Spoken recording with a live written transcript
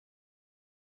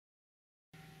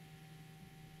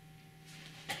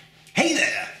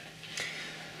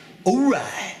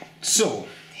Alright, so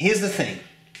here's the thing.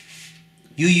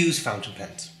 You use fountain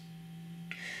pens.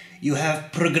 You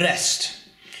have progressed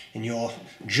in your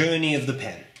journey of the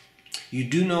pen. You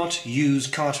do not use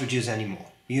cartridges anymore.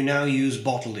 You now use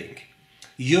bottled ink.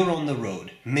 You're on the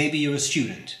road. Maybe you're a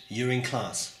student. You're in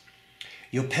class.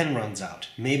 Your pen runs out.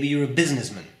 Maybe you're a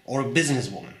businessman or a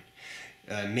businesswoman.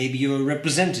 Maybe you're a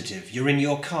representative. You're in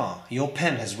your car. Your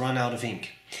pen has run out of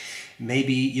ink.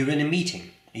 Maybe you're in a meeting.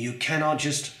 You cannot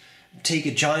just take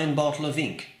a giant bottle of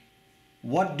ink.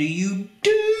 What do you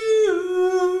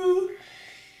do?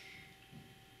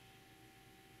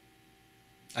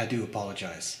 I do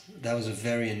apologize. That was a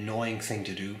very annoying thing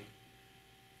to do,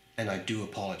 and I do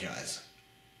apologize.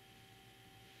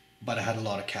 But I had a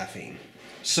lot of caffeine.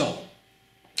 So,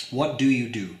 what do you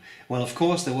do? Well, of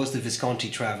course, there was the Visconti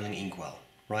traveling inkwell,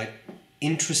 right?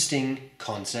 Interesting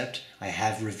concept. I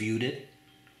have reviewed it.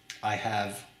 I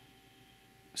have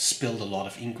spilled a lot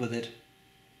of ink with it.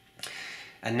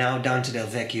 And now Dante Del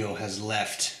Vecchio has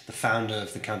left, the founder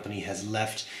of the company has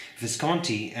left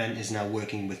Visconti and is now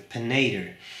working with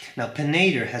Pineider. Now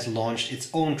Pineider has launched its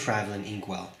own traveling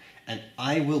inkwell, and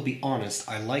I will be honest,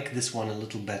 I like this one a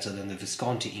little better than the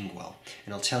Visconti inkwell,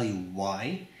 and I'll tell you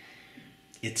why.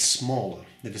 It's smaller.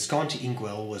 The Visconti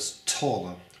inkwell was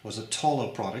a taller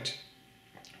product,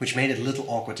 which made it a little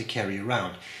awkward to carry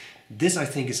around. This, I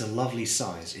think, is a lovely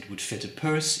size. It would fit a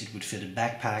purse, it would fit a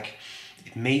backpack,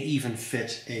 it may even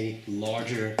fit a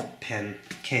larger pen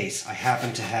case. I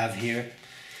happen to have here,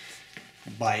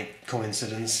 by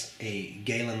coincidence, a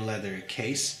Galen leather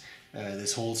case.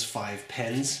 This holds 5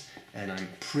 pens, and I'm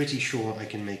pretty sure I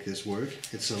can make this work.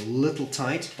 It's a little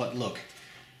tight, but look,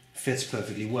 fits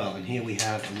perfectly well. And here we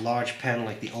have a large pen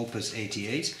like the Opus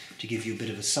 88 to give you a bit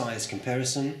of a size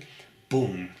comparison.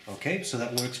 Boom. Okay, so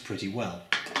that works pretty well.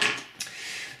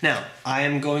 Now, I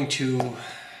am going to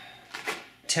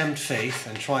tempt fate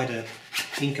and try to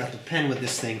ink up a pen with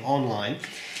this thing online.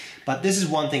 But this is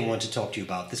one thing I want to talk to you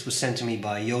about. This was sent to me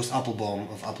by Joost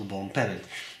Appelboom of Appelboom Pennen.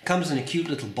 Comes in a cute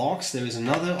little box. There is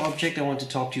another object I want to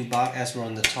talk to you about as we're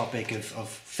on the topic of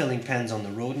filling pens on the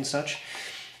road and such.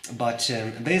 But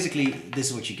basically,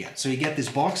 this is what you get. So you get this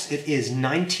box. It is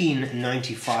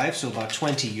 $19.95, so about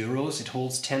 20 euros. It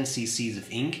holds 10 cc's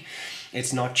of ink.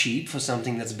 It's not cheap for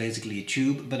something that's basically a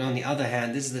tube, but on the other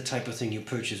hand, this is the type of thing you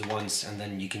purchase once and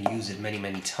then you can use it many,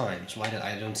 many times, right?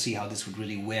 I don't see how this would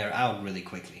really wear out really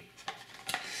quickly.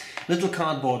 Little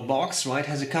cardboard box, right,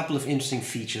 has a couple of interesting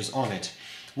features on it.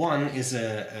 One is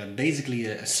basically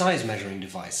a size measuring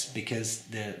device, because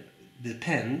the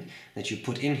pen that you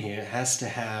put in here has to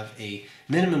have a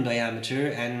minimum diameter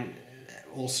and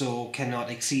also cannot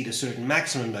exceed a certain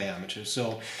maximum diameter.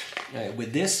 So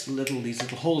with these little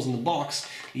holes in the box,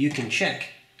 you can check,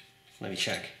 let me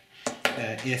check,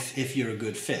 if you're a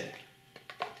good fit.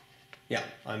 Yeah,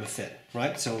 I'm a fit,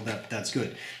 right? So that's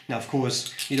good. Now, of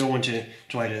course, you don't want to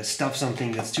try to stuff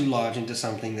something that's too large into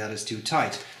something that is too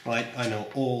tight, right? I know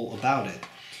all about it.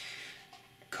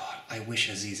 God, I wish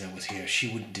Aziza was here.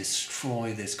 She would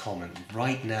destroy this comment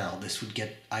right now.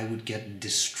 I would get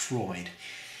destroyed.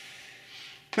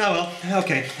 Oh well,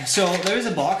 okay, so there is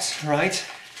a box, right?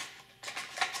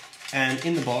 And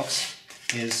in the box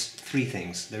is 3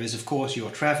 things. There is, of course,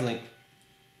 your traveling,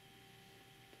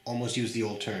 almost used the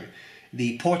old term,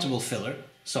 the portable filler,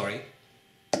 sorry,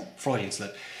 Freudian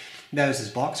slip. There's this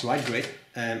box, right, great.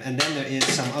 And then there is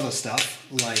some other stuff,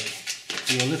 like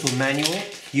your little manual,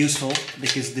 useful,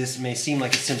 because this may seem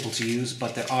like it's simple to use,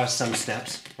 but there are some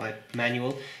steps, right?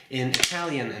 Manual in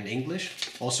Italian and English,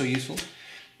 also useful.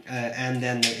 And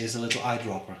then there is a little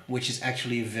eyedropper, which is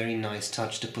actually a very nice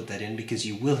touch to put that in, because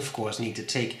you will of course need to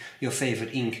take your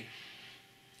favorite ink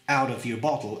out of your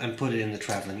bottle and put it in the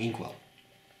traveling inkwell.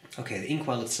 Okay, the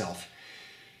inkwell itself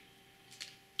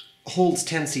holds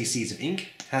 10 cc's of ink,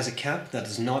 has a cap that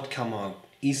does not come out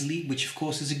easily, which of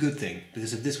course is a good thing,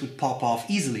 because if this would pop off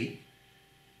easily,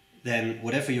 then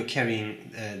whatever you're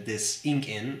carrying this ink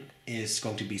in is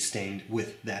going to be stained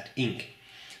with that ink.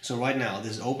 So right now,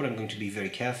 this is open, I'm going to be very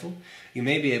careful. You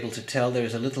may be able to tell there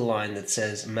is a little line that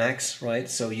says max, right?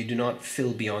 So you do not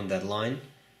fill beyond that line.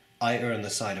 I err on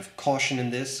the side of caution in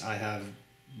this. I have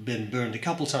been burned a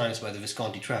couple times by the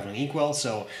Visconti traveling inkwell,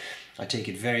 so I take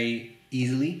it very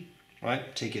easily,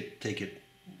 right? Take it,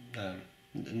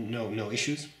 no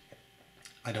issues.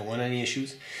 I don't want any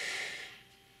issues.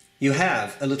 You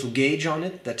have a little gauge on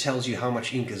it that tells you how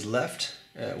much ink is left.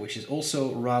 Which is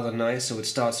also rather nice. So it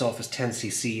starts off as 10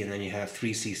 cc and then you have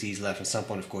 3 cc's left. At some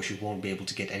point, of course, you won't be able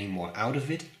to get any more out of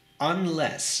it,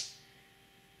 unless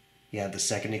you have the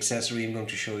second accessory I'm going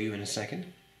to show you in a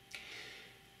second.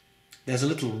 There's a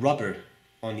little rubber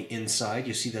on the inside.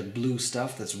 You see that blue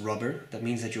stuff, that's rubber. That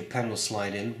means that your pen will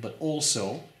slide in, but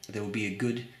also there will be a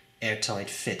good airtight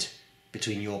fit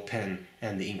between your pen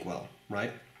and the inkwell,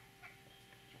 right?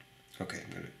 Okay,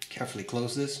 I'm going to carefully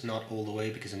close this, not all the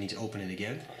way because I need to open it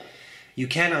again. You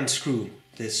can unscrew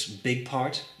this big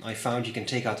part. I found you can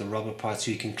take out the rubber part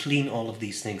so you can clean all of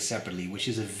these things separately, which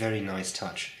is a very nice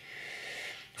touch.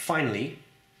 Finally,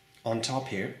 on top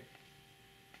here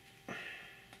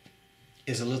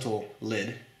is a little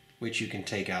lid which you can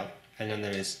take out, and then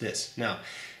there is this. Now,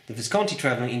 the Visconti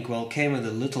traveling inkwell came with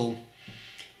a little,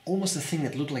 almost a thing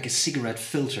that looked like a cigarette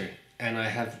filter, and I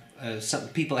have some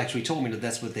people actually told me that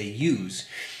that's what they use,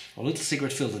 a little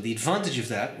cigarette filter. The advantage of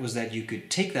that was that you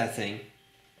could take that thing,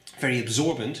 very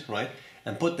absorbent, right,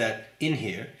 and put that in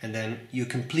here, and then you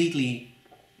completely,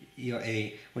 you're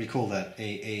a, what do you call that,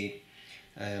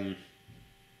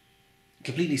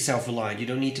 completely self-reliant. You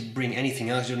don't need to bring anything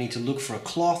else, you don't need to look for a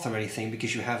cloth or anything,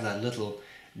 because you have that little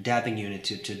dabbing unit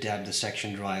to dab the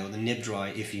section dry, or the nib dry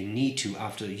if you need to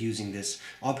after using this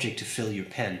object to fill your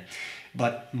pen.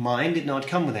 But mine did not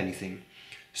come with anything,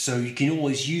 so you can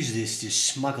always use this to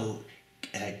smuggle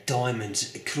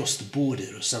diamonds across the border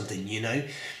or something, you know.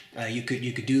 You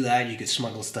could do that. You could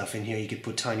smuggle stuff in here. You could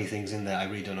put tiny things in there. I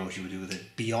really don't know what you would do with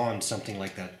it beyond something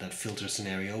like that filter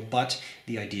scenario, but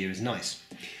the idea is nice.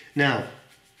 Now,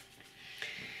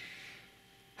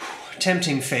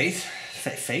 tempting fate,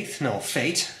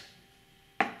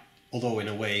 although in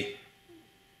a way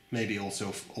maybe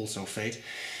also faith,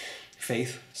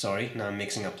 sorry, now I'm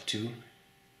mixing up the two.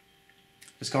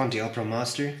 Visconti Opera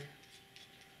Master.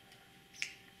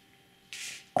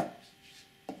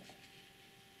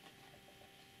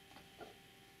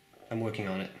 I'm working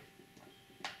on it.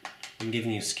 I'm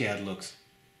giving you scared looks.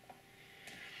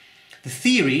 The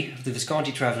theory of the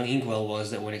Visconti traveling inkwell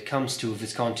was that when it comes to a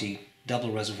Visconti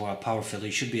double reservoir power filler,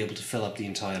 you should be able to fill up the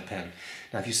entire pen.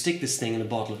 Now if you stick this thing in a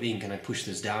bottle of ink and I push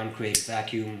this down, create a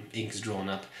vacuum, ink is drawn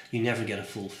up, you never get a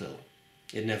full fill.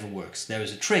 It never works. There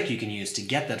is a trick you can use to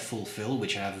get that full fill,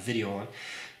 which I have a video on,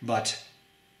 but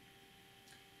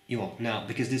you won't. Now,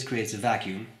 because this creates a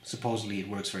vacuum, supposedly it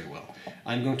works very well.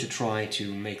 I'm going to try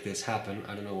to make this happen.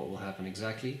 I don't know what will happen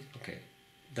exactly. Okay,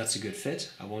 that's a good fit.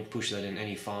 I won't push that in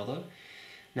any farther.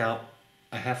 Now,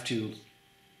 I have to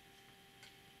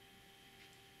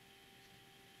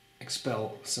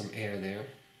expel some air there.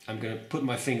 I'm going to put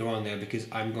my finger on there because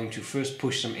I'm going to first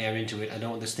push some air into it. I don't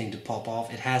want this thing to pop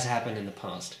off. It has happened in the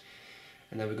past.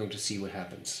 And then we're going to see what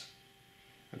happens.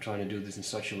 I'm trying to do this in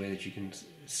such a way that you can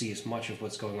see as much of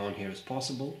what's going on here as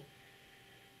possible.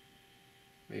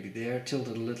 Maybe there, tilt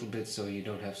it a little bit so you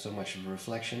don't have so much of a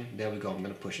reflection. There we go, I'm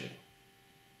going to push it.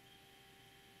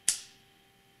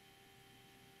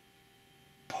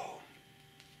 Boom.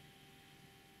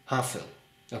 Half fill.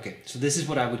 Okay, so this is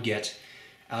what I would get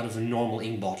out of a normal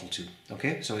ink bottle too.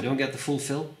 Okay, so I don't get the full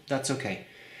fill, that's okay.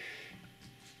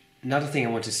 Another thing I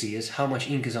want to see is how much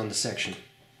ink is on the section.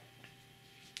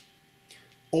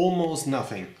 Almost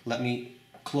nothing. Let me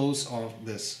close off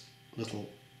this little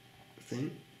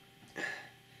thing.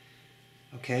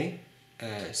 Okay,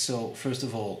 so first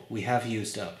of all, we have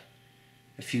used up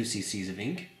a few cc's of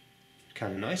ink.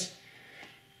 Kind of nice.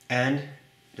 And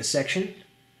the section,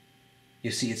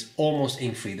 you see it's almost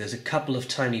ink-free. There's a couple of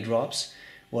tiny drops.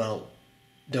 Well,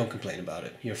 don't complain about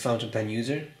it. You're a fountain pen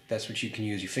user. That's what you can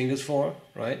use your fingers for,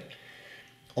 right?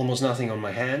 Almost nothing on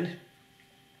my hand.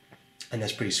 And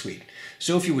that's pretty sweet.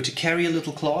 So if you were to carry a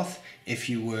little cloth, if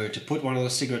you were to put one of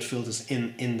those cigarette filters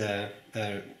in the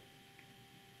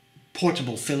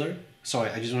portable filler, sorry,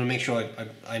 I just want to make sure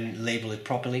I label it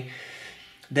properly,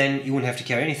 then you wouldn't have to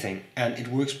carry anything. And it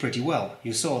works pretty well.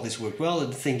 You saw this worked well,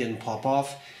 the thing didn't pop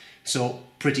off, so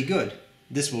pretty good.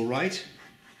 This will write,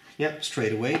 yep,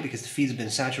 straight away, because the feeds have been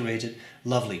saturated.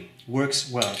 Lovely, works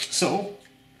well. So,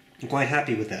 I'm quite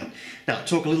happy with that. Now,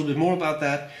 talk a little bit more about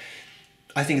that.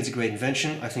 I think it's a great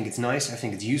invention. I think it's nice. I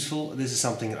think it's useful. This is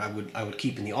something that I would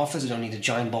keep in the office. I don't need a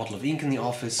giant bottle of ink in the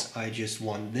office. I just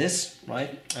want this,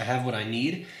 right? I have what I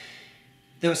need.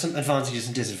 There are some advantages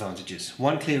and disadvantages.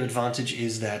 One clear advantage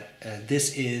is that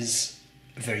this is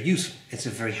very useful. It's a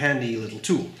very handy little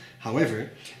tool.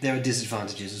 However, there are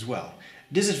disadvantages as well.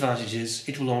 Disadvantages,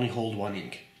 it will only hold one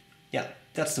ink. Yeah,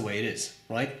 that's the way it is,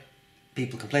 right?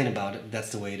 People complain about it,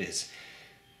 that's the way it is.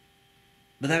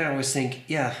 But then I always think,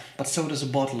 yeah, but so does a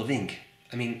bottle of ink.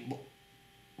 I mean,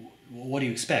 what do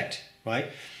you expect,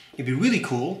 right? It'd be really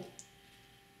cool,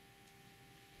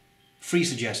 free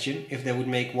suggestion, if they would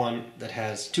make one that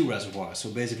has two reservoirs. So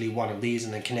basically one of these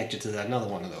and then connect it to that another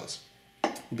one of those.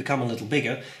 It'll become a little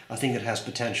bigger. I think it has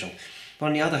potential. But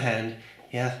on the other hand,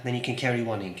 yeah, then you can carry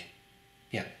one ink.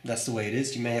 Yeah, that's the way it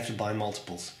is. You may have to buy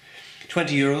multiples.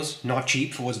 20 euros, not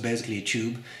cheap for what's basically a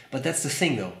tube. But that's the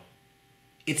thing though.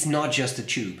 It's not just a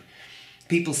tube.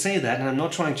 People say that, and I'm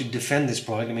not trying to defend this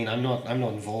product. I mean, I'm not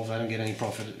involved. I don't get any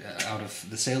profit out of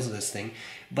the sales of this thing.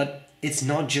 But it's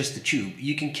not just the tube.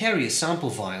 You can carry a sample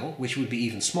vial, which would be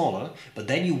even smaller, but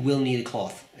then you will need a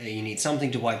cloth. You need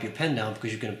something to wipe your pen down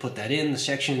because you're going to put that in. The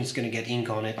section is going to get ink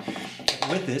on it.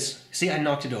 With this, see, I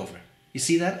knocked it over. You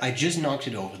see that? I just knocked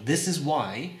it over. This is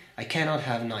why I cannot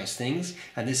have nice things,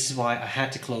 and this is why I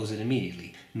had to close it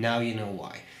immediately. Now you know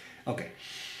why. Okay.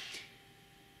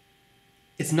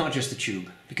 It's not just the tube.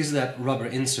 Because of that rubber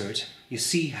insert, you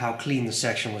see how clean the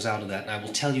section was out of that. And I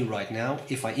will tell you right now,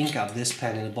 if I ink up this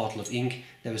pen in a bottle of ink,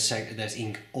 there's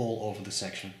ink all over the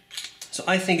section. So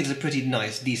I think it's a pretty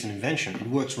nice, decent invention. It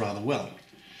works rather well.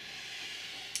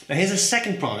 Now here's a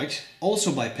second product,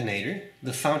 also by Pineider,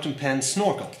 the fountain pen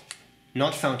Snorkel.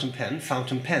 Not fountain pen,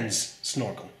 fountain pens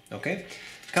Snorkel. Okay?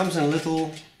 Comes in a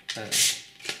little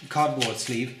cardboard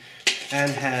sleeve and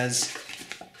has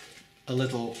a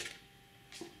little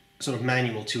sort of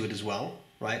manual to it as well,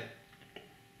 right?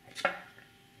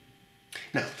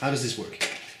 Now, how does this work?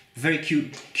 Very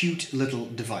cute little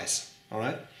device, all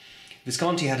right?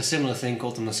 Visconti had a similar thing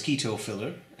called the mosquito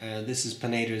filler. This is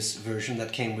Pineider's version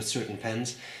that came with certain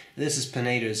pens. This is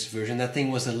Pineider's version. That thing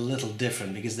was a little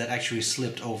different because that actually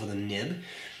slipped over the nib.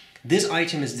 This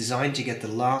item is designed to get the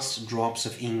last drops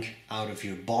of ink out of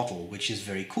your bottle, which is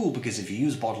very cool because if you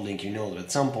use bottle ink, you know that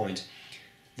at some point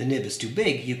the nib is too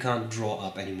big, you can't draw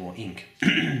up any more ink.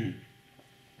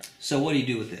 So what do you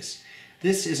do with this?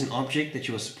 This is an object that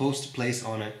you are supposed to place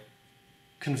on a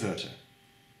converter.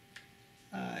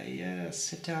 Yes,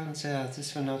 sit down sir,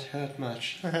 this will not hurt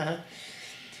much.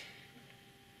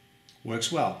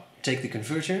 Works well. Take the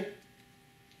converter,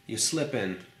 you slip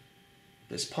in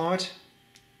this part,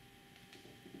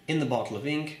 in the bottle of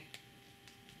ink,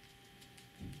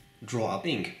 draw up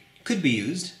ink. Could be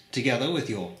used together with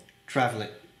your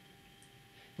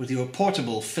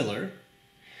portable filler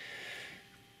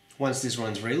once this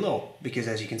runs very low, because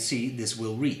as you can see this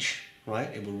will reach, right?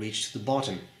 It will reach to the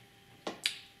bottom.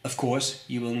 Of course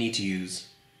you will need to use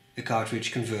a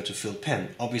cartridge converter filled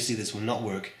pen. Obviously this will not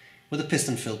work with a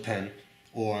piston filled pen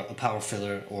or a power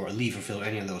filler or a lever filler,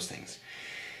 any of those things.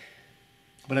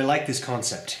 But I like this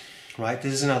concept, right?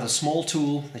 This is another small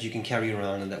tool that you can carry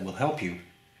around and that will help you.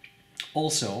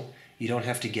 Also, you don't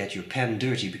have to get your pen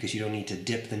dirty because you don't need to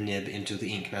dip the nib into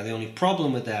the ink. Now the only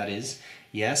problem with that is,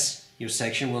 yes, your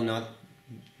section will not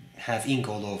have ink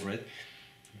all over it,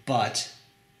 but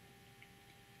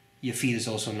your feed is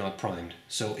also not primed.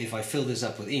 So if I fill this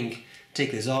up with ink,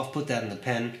 take this off, put that in the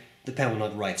pen will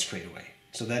not write straight away.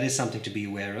 So that is something to be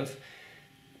aware of.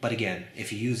 But again,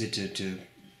 if you use it to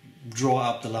draw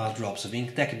up the last drops of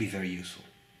ink, that could be very useful.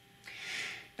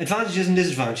 Advantages and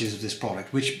disadvantages of this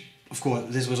product, which of course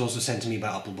this was also sent to me by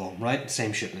StephenBrown, right?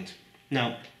 Same shipment.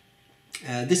 Now,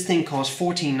 this thing costs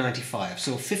 €14.95,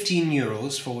 so 15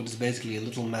 euros for what is basically a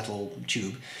little metal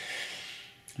tube.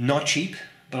 Not cheap,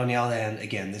 but on the other hand,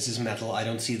 again, this is metal. I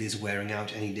don't see this wearing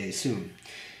out any day soon.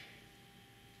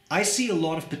 I see a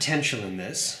lot of potential in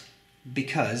this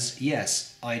because,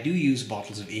 yes, I do use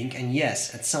bottles of ink, and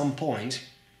yes, at some point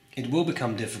it will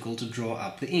become difficult to draw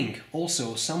up the ink.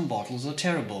 Also, some bottles are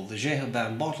terrible. The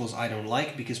B.R.E bottles I don't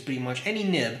like because pretty much any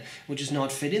nib will just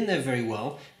not fit in there very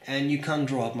well and you can't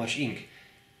draw up much ink.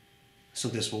 So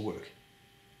this will work.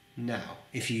 Now,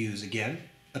 if you use, again,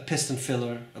 a piston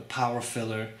filler, a power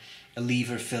filler, a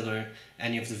lever filler,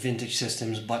 any of the vintage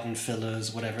systems, button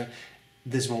fillers, whatever,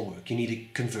 this won't work. You need a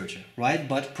converter, right?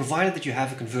 But provided that you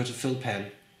have a converter filled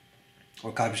pen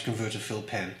or cartridge converter filled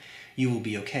pen, you will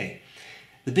be okay.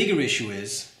 The bigger issue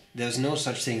is there's no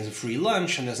such thing as a free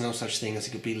lunch and there's no such thing as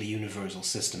a completely universal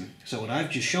system. So what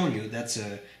I've just shown you, that's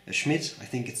a Schmidt, I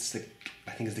think it's the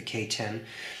K10,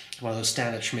 one of those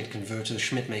standard Schmidt converters.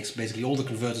 Schmidt makes basically all the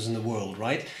converters in the world,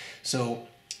 right? So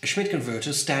a Schmidt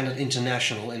converter, standard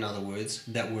international in other words,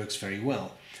 that works very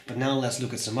well. But now let's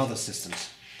look at some other systems.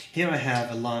 Here I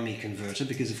have a Lamy converter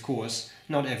because of course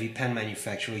not every pen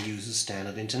manufacturer uses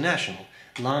standard international.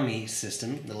 The Lamy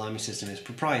system is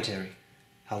proprietary.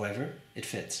 However, it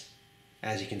fits.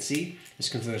 As you can see, this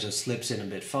converter slips in a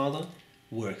bit farther,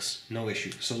 works, no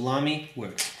issue. So Lamy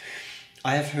works.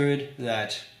 I have heard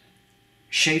that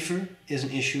Schaefer is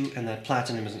an issue and that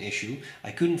platinum is an issue.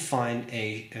 I couldn't find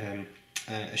a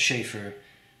Schaefer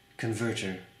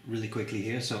converter really quickly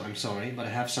here, so I'm sorry, but I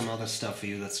have some other stuff for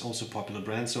you that's also popular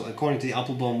brand. So according to the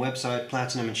StephenBrown website,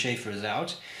 platinum and Schaefer is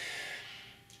out.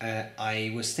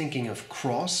 I was thinking of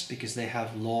Cross because they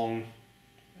have long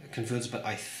converters, but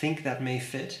I think that may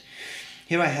fit.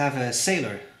 Here I have a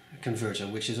Sailor converter,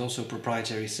 which is also a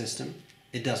proprietary system.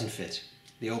 It doesn't fit.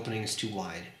 The opening is too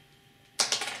wide.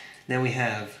 Then we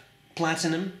have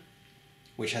platinum,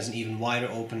 which has an even wider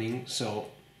opening, so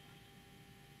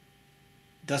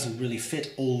doesn't really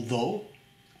fit, although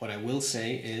what I will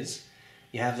say is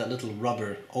you have that little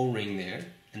rubber O-ring there,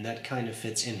 and that kind of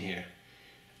fits in here.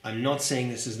 I'm not saying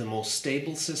this is the most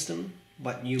stable system,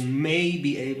 but you may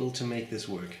be able to make this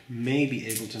work. May be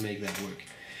able to make that work.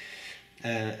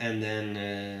 And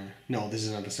then, no, this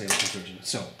is not the stable conversion.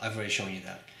 So, I've already shown you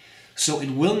that. So,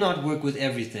 it will not work with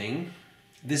everything.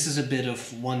 This is a bit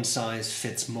of one size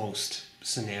fits most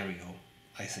scenario,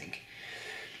 I think.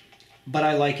 But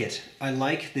I like it. I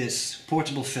like this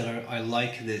portable filler. I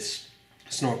like this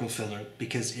snorkel filler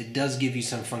because it does give you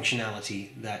some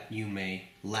functionality that you may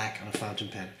lack on a fountain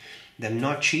pen. They're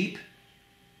not cheap,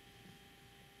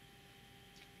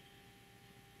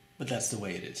 but that's the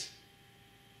way it is.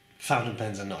 Fountain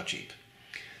pens are not cheap.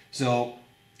 So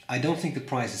I don't think the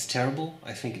price is terrible.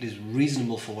 I think it is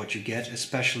reasonable for what you get,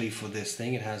 especially for this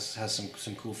thing. It has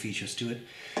some cool features to it.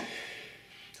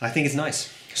 I think it's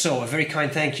nice. So a very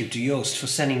kind thank you to Joost for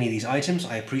sending me these items.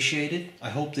 I appreciate it.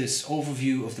 I hope this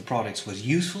overview of the products was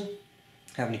useful.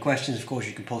 Have any questions, of course,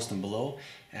 you can post them below.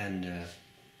 And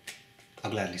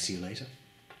I'll gladly see you later.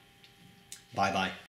 Bye bye.